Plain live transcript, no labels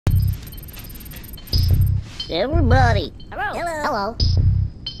Everybody. Hello.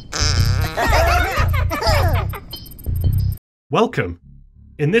 Welcome.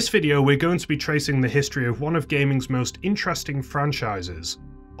 In this video we're going to be tracing the history of one of gaming's most interesting franchises,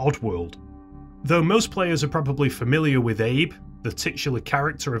 Oddworld. Though most players are probably familiar with Abe, the titular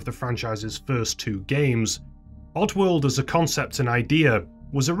character of the franchise's first two games, Oddworld as a concept and idea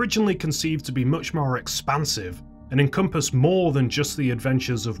was originally conceived to be much more expansive and encompass more than just the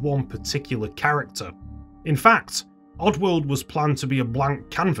adventures of one particular character. In fact, Oddworld was planned to be a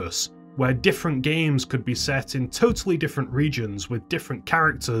blank canvas, where different games could be set in totally different regions with different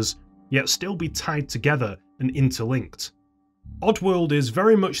characters, yet still be tied together and interlinked. Oddworld is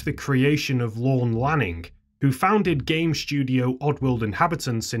very much the creation of Lorne Lanning, who founded game studio Oddworld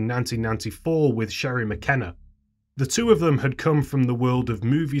Inhabitants in 1994 with Sherry McKenna. The two of them had come from the world of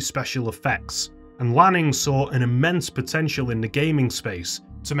movie special effects, and Lanning saw an immense potential in the gaming space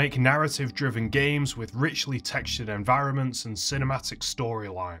to make narrative-driven games with richly textured environments and cinematic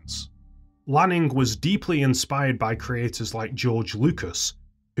storylines. Lanning was deeply inspired by creators like George Lucas,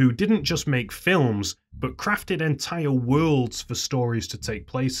 who didn't just make films, but crafted entire worlds for stories to take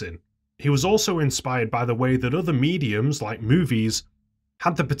place in. He was also inspired by the way that other mediums, like movies,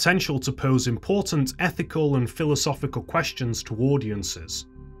 had the potential to pose important ethical and philosophical questions to audiences.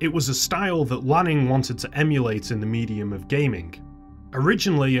 It was a style that Lanning wanted to emulate in the medium of gaming.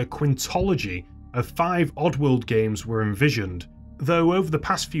 Originally, a quintology of 5 Oddworld games were envisioned, though over the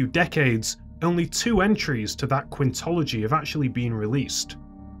past few decades, only 2 entries to that quintology have actually been released.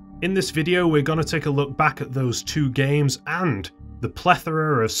 In this video, we're going to take a look back at those 2 games and the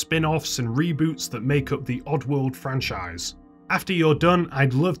plethora of spin-offs and reboots that make up the Oddworld franchise. After you're done,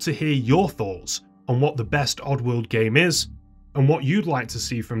 I'd love to hear your thoughts on what the best Oddworld game is, and what you'd like to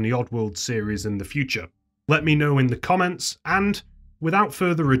see from the Oddworld series in the future. Let me know in the comments, and without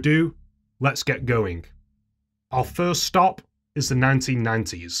further ado, let's get going. Our first stop is the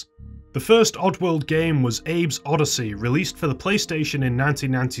 1990s. The first Oddworld game was Abe's Oddysee, released for the PlayStation in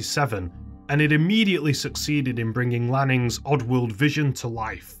 1997, and it immediately succeeded in bringing Lanning's Oddworld vision to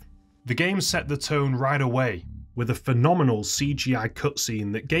life. The game set the tone right away, with a phenomenal CGI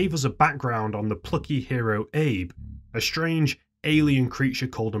cutscene that gave us a background on the plucky hero Abe, a strange alien creature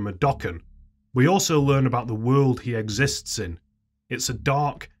called a Mudokon. We also learn about the world he exists in. It's a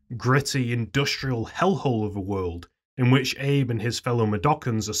dark, gritty, industrial hellhole of a world, in which Abe and his fellow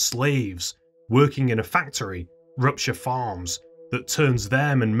Mudokons are slaves, working in a factory, Rupture Farms, that turns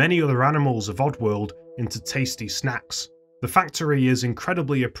them and many other animals of Oddworld into tasty snacks. The factory is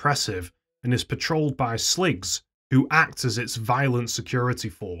incredibly oppressive and is patrolled by Sligs, who act as its violent security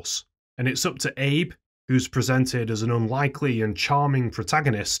force, and it's up to Abe, who's presented as an unlikely and charming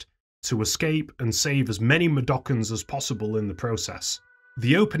protagonist, to escape and save as many Mudokons as possible in the process.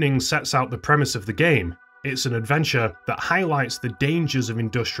 The opening sets out the premise of the game. It's an adventure that highlights the dangers of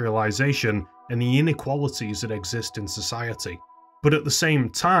industrialization and the inequalities that exist in society. But at the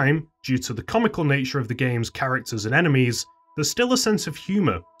same time, due to the comical nature of the game's characters and enemies, there's still a sense of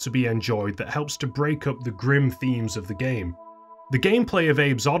humour to be enjoyed that helps to break up the grim themes of the game. The gameplay of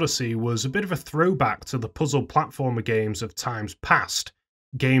Abe's Oddysee was a bit of a throwback to the puzzle platformer games of times past,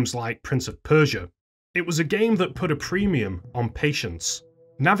 games like Prince of Persia. It was a game that put a premium on patience.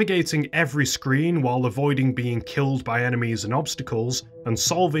 Navigating every screen while avoiding being killed by enemies and obstacles, and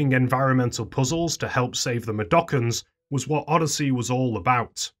solving environmental puzzles to help save the Mudokons was what Oddysee was all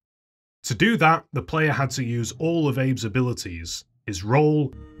about. To do that, the player had to use all of Abe's abilities, his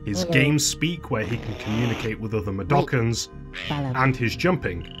roll, his game speak where he can communicate with other Mudokons, and his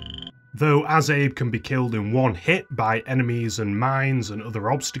jumping. Though as Abe can be killed in one hit by enemies and mines and other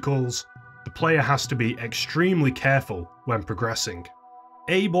obstacles, the player has to be extremely careful when progressing.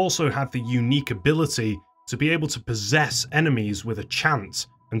 Abe also had the unique ability to be able to possess enemies with a chant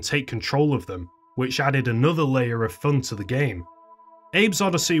and take control of them, which added another layer of fun to the game. Abe's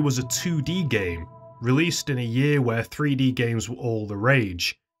Oddysee was a 2D game, released in a year where 3D games were all the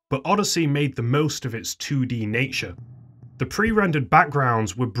rage, but Oddysee made the most of its 2D nature. The pre-rendered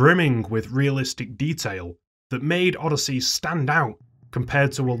backgrounds were brimming with realistic detail that made Oddysee stand out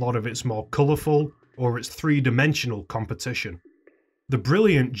compared to a lot of its more colourful or its 3-dimensional competition. The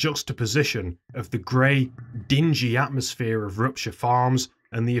brilliant juxtaposition of the grey, dingy atmosphere of Rupture Farms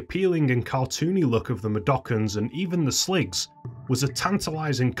and the appealing and cartoony look of the Mudokons and even the Sligs was a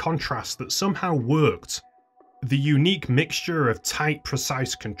tantalising contrast that somehow worked. The unique mixture of tight,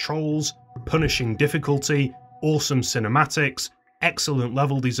 precise controls, punishing difficulty, awesome cinematics, excellent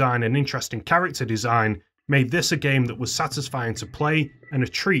level design and interesting character design made this a game that was satisfying to play and a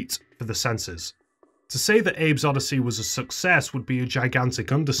treat for the senses. To say that Abe's Oddysee was a success would be a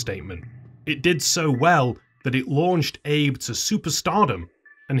gigantic understatement. It did so well that it launched Abe to superstardom,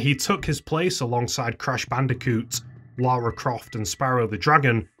 and he took his place alongside Crash Bandicoot, Lara Croft and Spyro the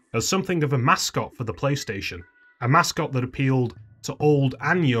Dragon as something of a mascot for the PlayStation, a mascot that appealed to old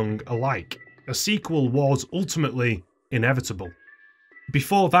and young alike. A sequel was ultimately inevitable.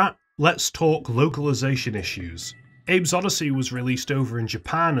 Before that, let's talk localization issues. Abe's Oddysee was released over in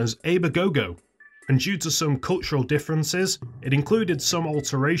Japan as Abe A Go-Go, and due to some cultural differences, it included some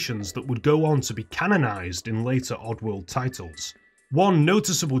alterations that would go on to be canonised in later Oddworld titles. One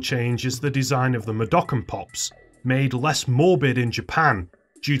noticeable change is the design of the Madokan Pops, made less morbid in Japan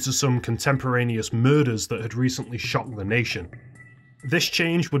due to some contemporaneous murders that had recently shocked the nation. This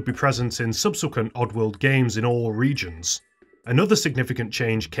change would be present in subsequent Oddworld games in all regions. Another significant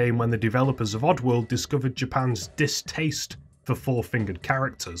change came when the developers of Oddworld discovered Japan's distaste for four-fingered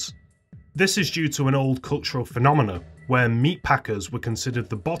characters. This is due to an old cultural phenomena where meatpackers were considered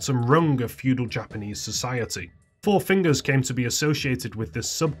the bottom rung of feudal Japanese society. Four fingers came to be associated with this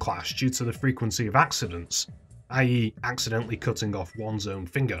subclass due to the frequency of accidents, i.e. accidentally cutting off one's own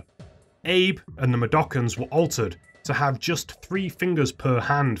finger. Abe and the Madokans were altered to have just 3 fingers per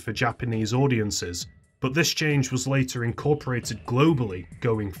hand for Japanese audiences, but this change was later incorporated globally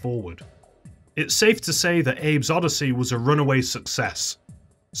going forward. It's safe to say that Abe's Oddysee was a runaway success,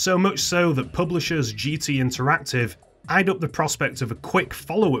 so much so that publishers GT Interactive eyed up the prospect of a quick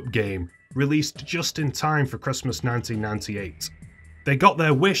follow-up game released just in time for Christmas 1998. They got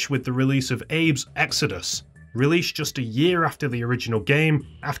their wish with the release of Abe's Exoddus, released just a year after the original game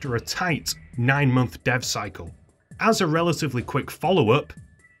after a tight 9-month dev cycle. As a relatively quick follow-up,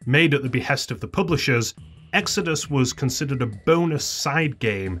 made at the behest of the publishers, Exoddus was considered a bonus side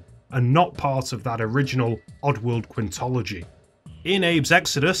game and not part of that original Oddworld quintology. In Abe's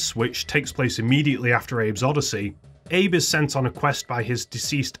Exoddus, which takes place immediately after Abe's Oddysee, Abe is sent on a quest by his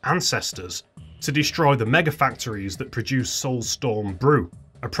deceased ancestors to destroy the megafactories that produce Soulstorm brew,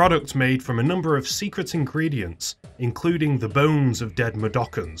 a product made from a number of secret ingredients, including the bones of dead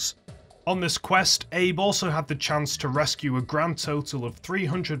Madokans. On this quest, Abe also had the chance to rescue a grand total of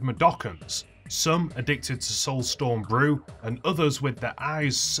 300 Madokans, some addicted to Soulstorm brew and others with their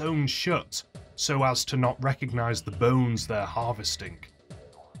eyes sewn shut so as to not recognise the bones they're harvesting.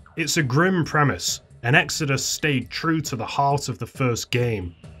 It's a grim premise, and Exoddus stayed true to the heart of the first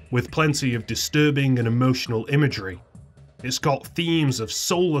game, with plenty of disturbing and emotional imagery. It's got themes of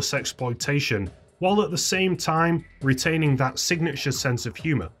soulless exploitation, while at the same time retaining that signature sense of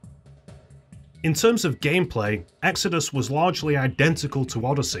humour. In terms of gameplay, Exoddus was largely identical to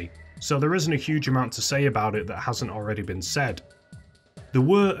Oddysee, so there isn't a huge amount to say about it that hasn't already been said. There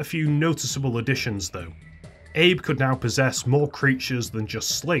were a few noticeable additions though. Abe could now possess more creatures than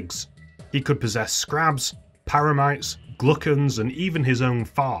just sligs. He could possess scrabs, paramites, gluckons, and even his own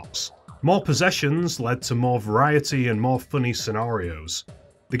farts. More possessions led to more variety and more funny scenarios.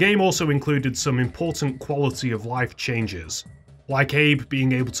 The game also included some important quality of life changes, like Abe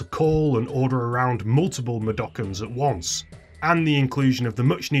being able to call and order around multiple Madokans at once, and the inclusion of the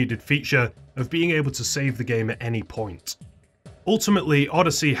much needed feature of being able to save the game at any point. Ultimately,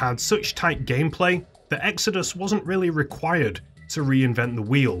 Oddysee had such tight gameplay that Exoddus wasn't really required to reinvent the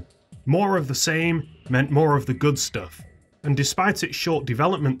wheel. More of the same meant more of the good stuff, and despite its short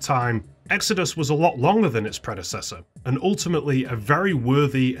development time, Exoddus was a lot longer than its predecessor, and ultimately a very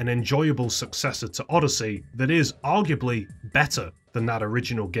worthy and enjoyable successor to Oddysee that is arguably better than that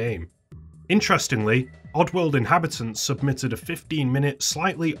original game. Interestingly, Oddworld Inhabitants submitted a 15-minute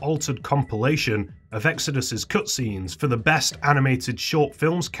slightly altered compilation of Exoddus's cutscenes for the Best Animated Short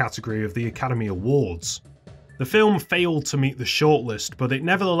Films category of the Academy Awards. The film failed to meet the shortlist, but it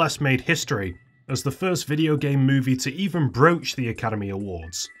nevertheless made history as the first video game movie to even broach the Academy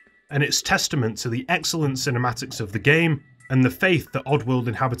Awards, and it's testament to the excellent cinematics of the game and the faith that Oddworld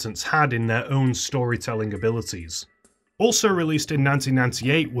Inhabitants had in their own storytelling abilities. Also released in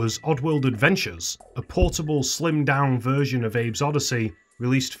 1998 was Oddworld Adventures, a portable, slimmed-down version of Abe's Oddysee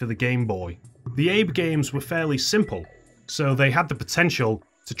released for the Game Boy. The Abe games were fairly simple, so they had the potential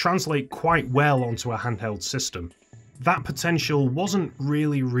to translate quite well onto a handheld system. That potential wasn't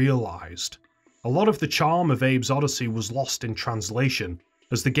really realised. A lot of the charm of Abe's Oddysee was lost in translation,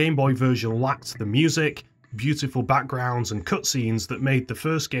 as the Game Boy version lacked the music, beautiful backgrounds and cutscenes that made the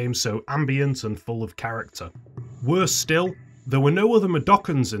first game so ambient and full of character. Worse still, there were no other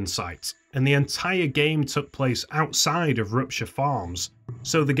Madokans in sight, and the entire game took place outside of Rupture Farms,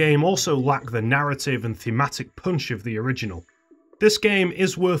 so the game also lacked the narrative and thematic punch of the original. This game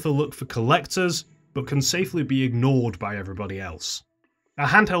is worth a look for collectors, but can safely be ignored by everybody else. A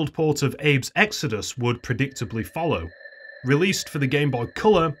handheld port of Abe's Exoddus would predictably follow. Released for the Game Boy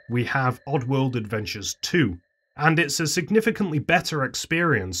Color, we have Oddworld Adventures 2, and it's a significantly better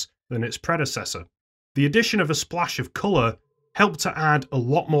experience than its predecessor. The addition of a splash of colour helped to add a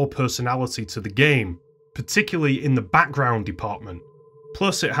lot more personality to the game, particularly in the background department.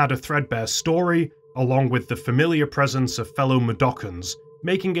 Plus it had a threadbare story, along with the familiar presence of fellow Mudokons,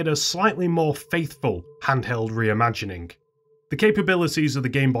 making it a slightly more faithful handheld reimagining. The capabilities of the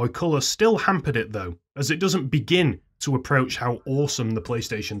Game Boy Color still hampered it though, as it doesn't begin to approach how awesome the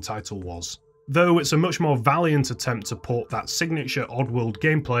PlayStation title was, though it's a much more valiant attempt to port that signature Oddworld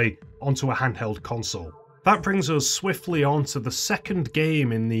gameplay onto a handheld console. That brings us swiftly on to the second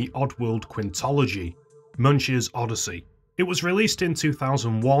game in the Oddworld quintology, Munch's Oddysee. It was released in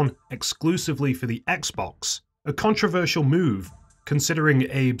 2001 exclusively for the Xbox, a controversial move considering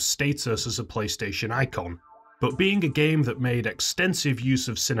Abe's status as a PlayStation icon, but being a game that made extensive use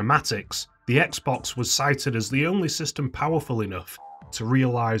of cinematics, the Xbox was cited as the only system powerful enough to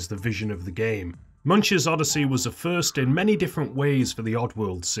realise the vision of the game. Munch's Oddysee was a first in many different ways for the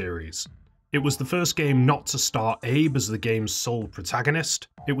Oddworld series. It was the first game not to star Abe as the game's sole protagonist,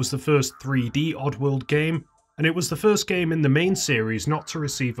 it was the first 3D Oddworld game, and it was the first game in the main series not to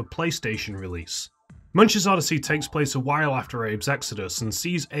receive a PlayStation release. Munch's Oddysee takes place a while after Abe's exodus and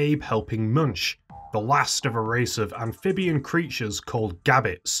sees Abe helping Munch, the last of a race of amphibian creatures called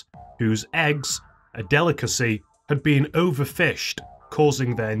gabbits, whose eggs, a delicacy, had been overfished,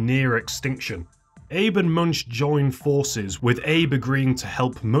 causing their near extinction. Abe and Munch join forces, with Abe agreeing to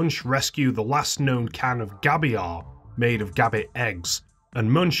help Munch rescue the last known can of gabiar, made of gabbit eggs, and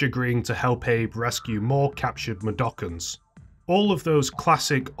Munch agreeing to help Abe rescue more captured Mudokons. All of those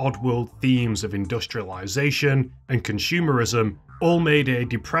classic Oddworld themes of industrialization and consumerism all made a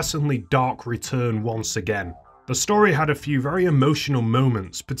depressingly dark return once again. The story had a few very emotional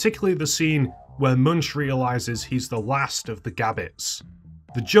moments, particularly the scene where Munch realizes he's the last of the gabbits.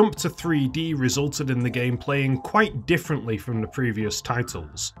 The jump to 3D resulted in the game playing quite differently from the previous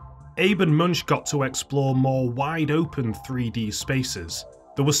titles. Abe and Munch got to explore more wide-open 3D spaces.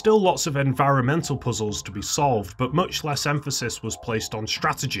 There were still lots of environmental puzzles to be solved, but much less emphasis was placed on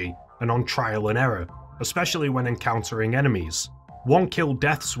strategy and on trial and error, especially when encountering enemies. One-kill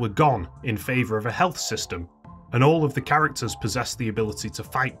deaths were gone in favour of a health system, and all of the characters possessed the ability to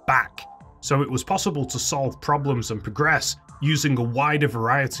fight back, so it was possible to solve problems and progress using a wider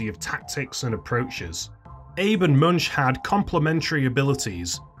variety of tactics and approaches. Abe and Munch had complementary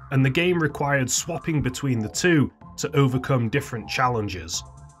abilities, and the game required swapping between the two to overcome different challenges.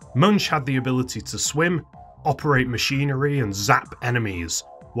 Munch had the ability to swim, operate machinery and zap enemies,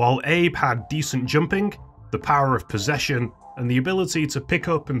 while Abe had decent jumping, the power of possession, and the ability to pick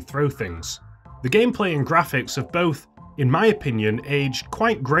up and throw things. The gameplay and graphics have both, in my opinion, aged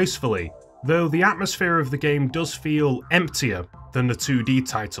quite gracefully, though the atmosphere of the game does feel emptier than the 2D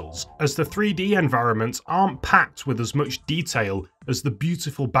titles, as the 3D environments aren't packed with as much detail as the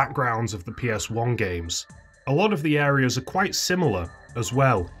beautiful backgrounds of the PS1 games. A lot of the areas are quite similar as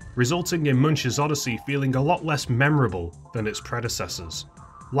well, resulting in Munch's Oddysee feeling a lot less memorable than its predecessors.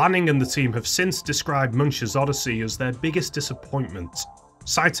 Lanning and the team have since described Munch's Oddysee as their biggest disappointment,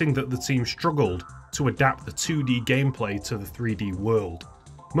 citing that the team struggled to adapt the 2D gameplay to the 3D world.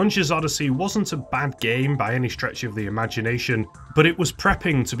 Munch's Oddysee wasn't a bad game by any stretch of the imagination, but it was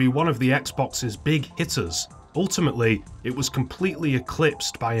prepping to be one of the Xbox's big hitters. Ultimately, it was completely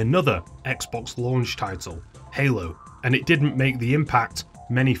eclipsed by another Xbox launch title, Halo, and it didn't make the impact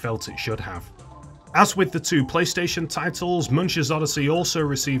many felt it should have. As with the two PlayStation titles, Munch's Oddysee also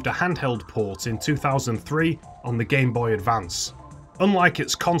received a handheld port in 2003 on the Game Boy Advance. Unlike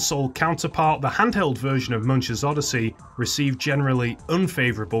its console counterpart, the handheld version of Munch's Oddysee received generally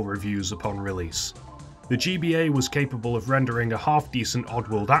unfavourable reviews upon release. The GBA was capable of rendering a half-decent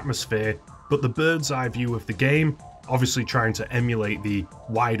Oddworld atmosphere, but the bird's-eye view of the game, obviously trying to emulate the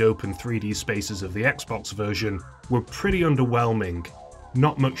wide-open 3D spaces of the Xbox version, were pretty underwhelming.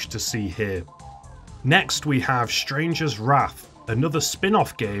 Not much to see here. Next we have Stranger's Wrath, another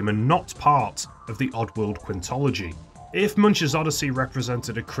spin-off game and not part of the Oddworld quintology. If Munch's Oddysee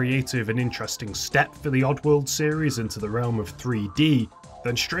represented a creative and interesting step for the Oddworld series into the realm of 3D,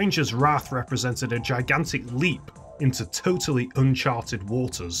 then Stranger's Wrath represented a gigantic leap into totally uncharted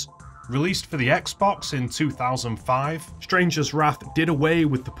waters. Released for the Xbox in 2005, Stranger's Wrath did away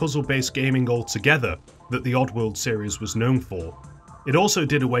with the puzzle-based gaming altogether that the Oddworld series was known for. It also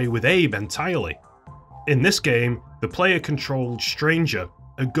did away with Abe entirely. In this game, the player controlled Stranger,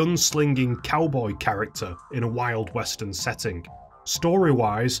 a gunslinging cowboy character in a wild western setting.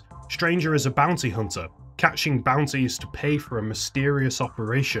 Story-wise, Stranger is a bounty hunter, catching bounties to pay for a mysterious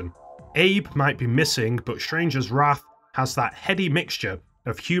operation. Abe might be missing, but Stranger's Wrath has that heady mixture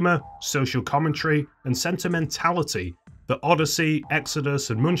of humour, social commentary, and sentimentality that Oddysee,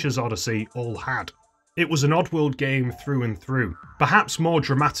 Exoddus, and Munch's Oddysee all had. It was an Oddworld game through and through. Perhaps more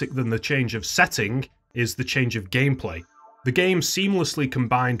dramatic than the change of setting is the change of gameplay. The game seamlessly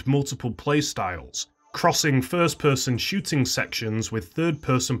combined multiple playstyles, crossing first-person shooting sections with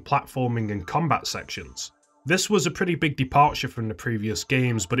third-person platforming and combat sections. This was a pretty big departure from the previous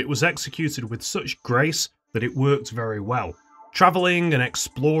games, but it was executed with such grace that it worked very well. Travelling and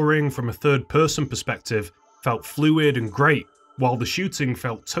exploring from a third-person perspective felt fluid and great, while the shooting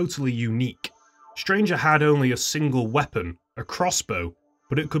felt totally unique. Stranger had only a single weapon, a crossbow,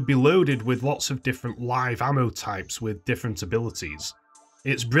 but it could be loaded with lots of different live ammo types with different abilities.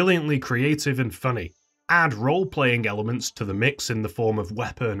 It's brilliantly creative and funny. Add role-playing elements to the mix in the form of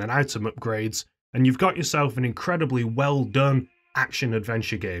weapon and item upgrades, and you've got yourself an incredibly well-done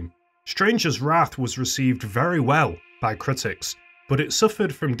action-adventure game. Stranger's Wrath was received very well by critics, but it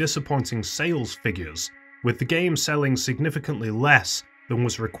suffered from disappointing sales figures, with the game selling significantly less than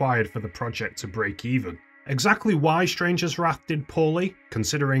was required for the project to break even. Exactly why Stranger's Wrath did poorly,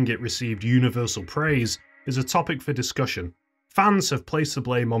 considering it received universal praise, is a topic for discussion. Fans have placed the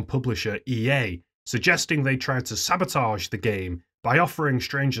blame on publisher EA, suggesting they tried to sabotage the game by offering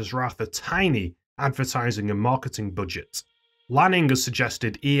Stranger's Wrath a tiny advertising and marketing budget. Lanning has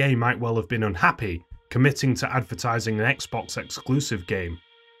suggested EA might well have been unhappy committing to advertising an Xbox exclusive game.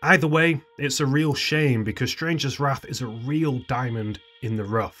 Either way, it's a real shame because Stranger's Wrath is a real diamond in the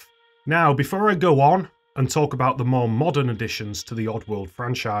rough. Now, before I go on and talk about the more modern additions to the Oddworld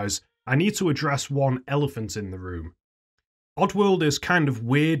franchise, I need to address one elephant in the room. Oddworld is kind of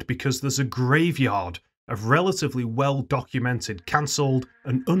weird because there's a graveyard of relatively well-documented, cancelled,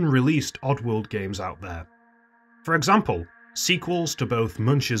 and unreleased Oddworld games out there. For example, sequels to both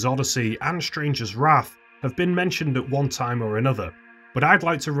Munch's Oddysee and Stranger's Wrath have been mentioned at one time or another, but I'd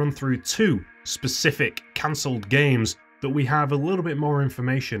like to run through two specific cancelled games that we have a little bit more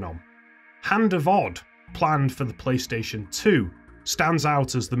information on. Hand of Odd, planned for the PlayStation 2, stands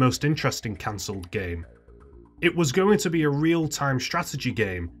out as the most interesting cancelled game. It was going to be a real-time strategy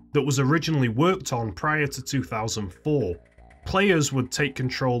game that was originally worked on prior to 2004. Players would take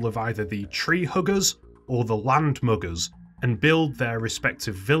control of either the Tree Huggers or the Land Muggers and build their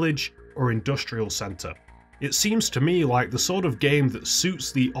respective village or industrial centre. It seems to me like the sort of game that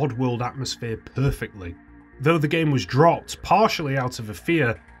suits the Oddworld atmosphere perfectly, though the game was dropped partially out of a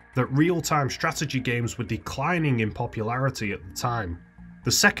fear that real-time strategy games were declining in popularity at the time.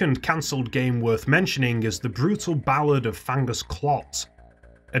 The second cancelled game worth mentioning is the brutal ballad of Fangus Clot.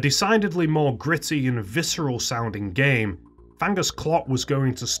 A decidedly more gritty and visceral sounding game, Fangus Clot was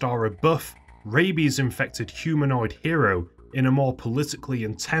going to star a buff, rabies-infected humanoid hero in a more politically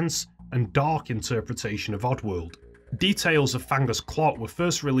intense and dark interpretation of Oddworld. Details of Fangus Clot were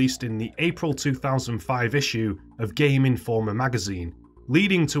first released in the April 2005 issue of Game Informer magazine,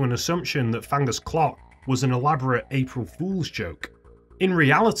 leading to an assumption that Fangus Clot was an elaborate April Fool's joke. In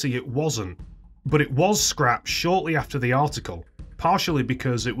reality it wasn't, but it was scrapped shortly after the article, partially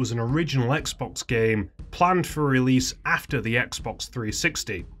because it was an original Xbox game planned for release after the Xbox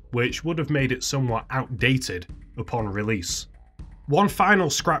 360, which would have made it somewhat outdated upon release. One final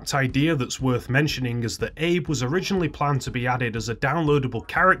scrapped idea that's worth mentioning is that Abe was originally planned to be added as a downloadable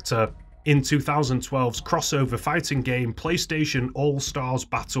character in 2012's crossover fighting game PlayStation All-Stars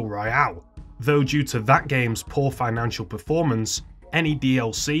Battle Royale, though due to that game's poor financial performance, any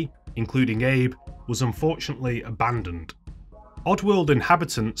DLC, including Abe, was unfortunately abandoned. Oddworld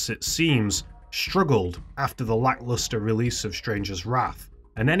Inhabitants, it seems, struggled after the lackluster release of Stranger's Wrath,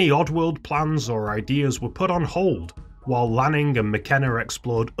 and any Oddworld plans or ideas were put on hold while Lanning and McKenna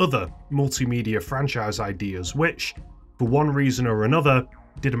explored other multimedia franchise ideas which, for one reason or another,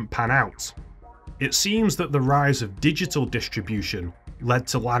 didn't pan out. It seems that the rise of digital distribution led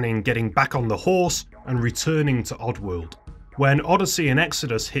to Lanning getting back on the horse and returning to Oddworld. When Oddysee and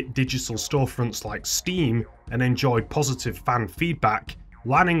Exoddus hit digital storefronts like Steam and enjoyed positive fan feedback,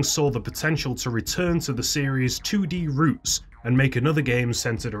 Lanning saw the potential to return to the series' 2D roots and make another game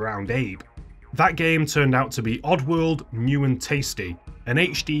centered around Abe. That game turned out to be Oddworld New and Tasty, an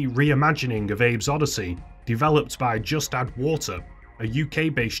HD reimagining of Abe's Oddysee, developed by Just Add Water, a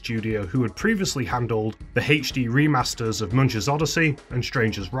UK-based studio who had previously handled the HD remasters of Munch's Oddysee and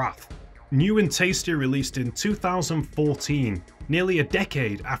Stranger's Wrath. New and Tasty released in 2014, nearly a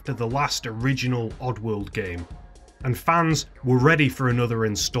decade after the last original Oddworld game, and fans were ready for another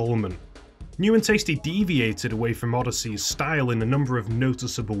installment. New and Tasty deviated away from Oddysee's style in a number of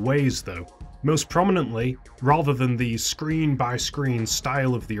noticeable ways though. Most prominently, rather than the screen-by-screen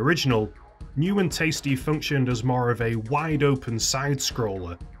style of the original, New and Tasty functioned as more of a wide-open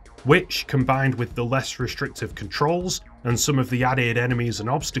side-scroller, which, combined with the less restrictive controls and some of the added enemies and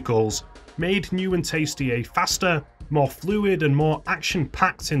obstacles, made New and Tasty a faster, more fluid and more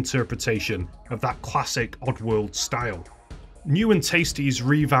action-packed interpretation of that classic Oddworld style. New and Tasty's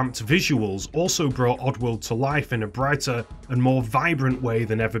revamped visuals also brought Oddworld to life in a brighter and more vibrant way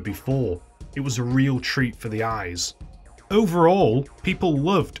than ever before. It was a real treat for the eyes. Overall, people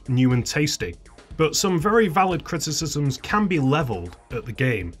loved New and Tasty, but some very valid criticisms can be levelled at the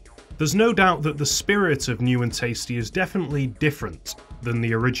game. There's no doubt that the spirit of New and Tasty is definitely different than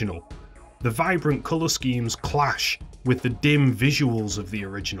the original. The vibrant colour schemes clash with the dim visuals of the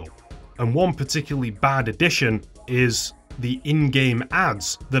original, and one particularly bad addition is the in-game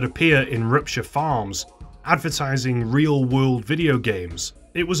ads that appear in Rupture Farms, advertising real-world video games.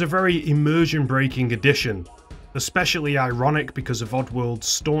 It was a very immersion-breaking addition, especially ironic because of Oddworld's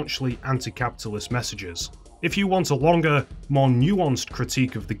staunchly anti-capitalist messages. If you want a longer, more nuanced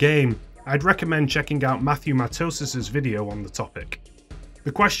critique of the game, I'd recommend checking out Matthew Matosis's video on the topic.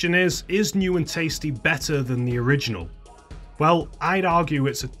 The question is New and Tasty better than the original? Well, I'd argue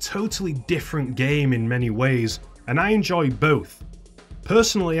it's a totally different game in many ways, and I enjoy both.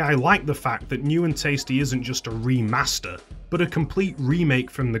 Personally, I like the fact that New and Tasty isn't just a remaster, but a complete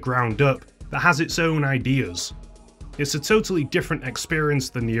remake from the ground up that has its own ideas. It's a totally different experience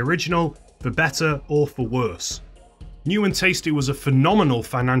than the original, for better or for worse. New and Tasty was a phenomenal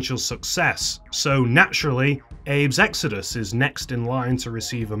financial success, so naturally, Abe's Exoddus is next in line to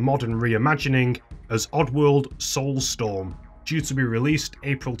receive a modern reimagining as Oddworld Soulstorm, due to be released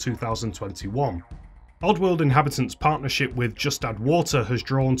April 2021. Oddworld Inhabitants' partnership with Just Add Water has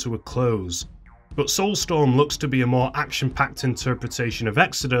drawn to a close, but Soulstorm looks to be a more action-packed interpretation of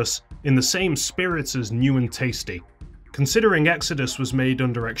Exoddus in the same spirit as New and Tasty. Considering Exoddus was made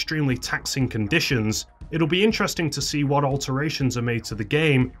under extremely taxing conditions, it'll be interesting to see what alterations are made to the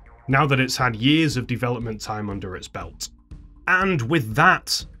game now that it's had years of development time under its belt. And with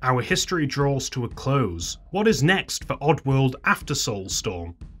that, our history draws to a close. What is next for Oddworld after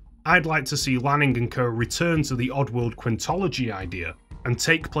Soulstorm? I'd like to see Lanning and co return to the Oddworld quintology idea and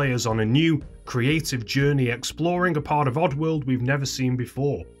take players on a new, creative journey exploring a part of Oddworld we've never seen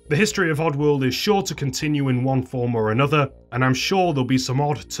before. The history of Oddworld is sure to continue in one form or another, and I'm sure there'll be some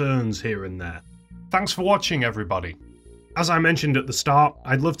odd turns here and there. Thanks for watching, everybody. As I mentioned at the start,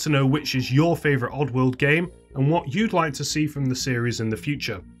 I'd love to know which is your favourite Oddworld game and what you'd like to see from the series in the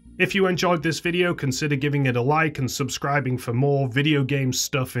future. If you enjoyed this video, consider giving it a like and subscribing for more video game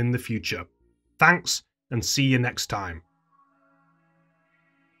stuff in the future. Thanks, and see you next time.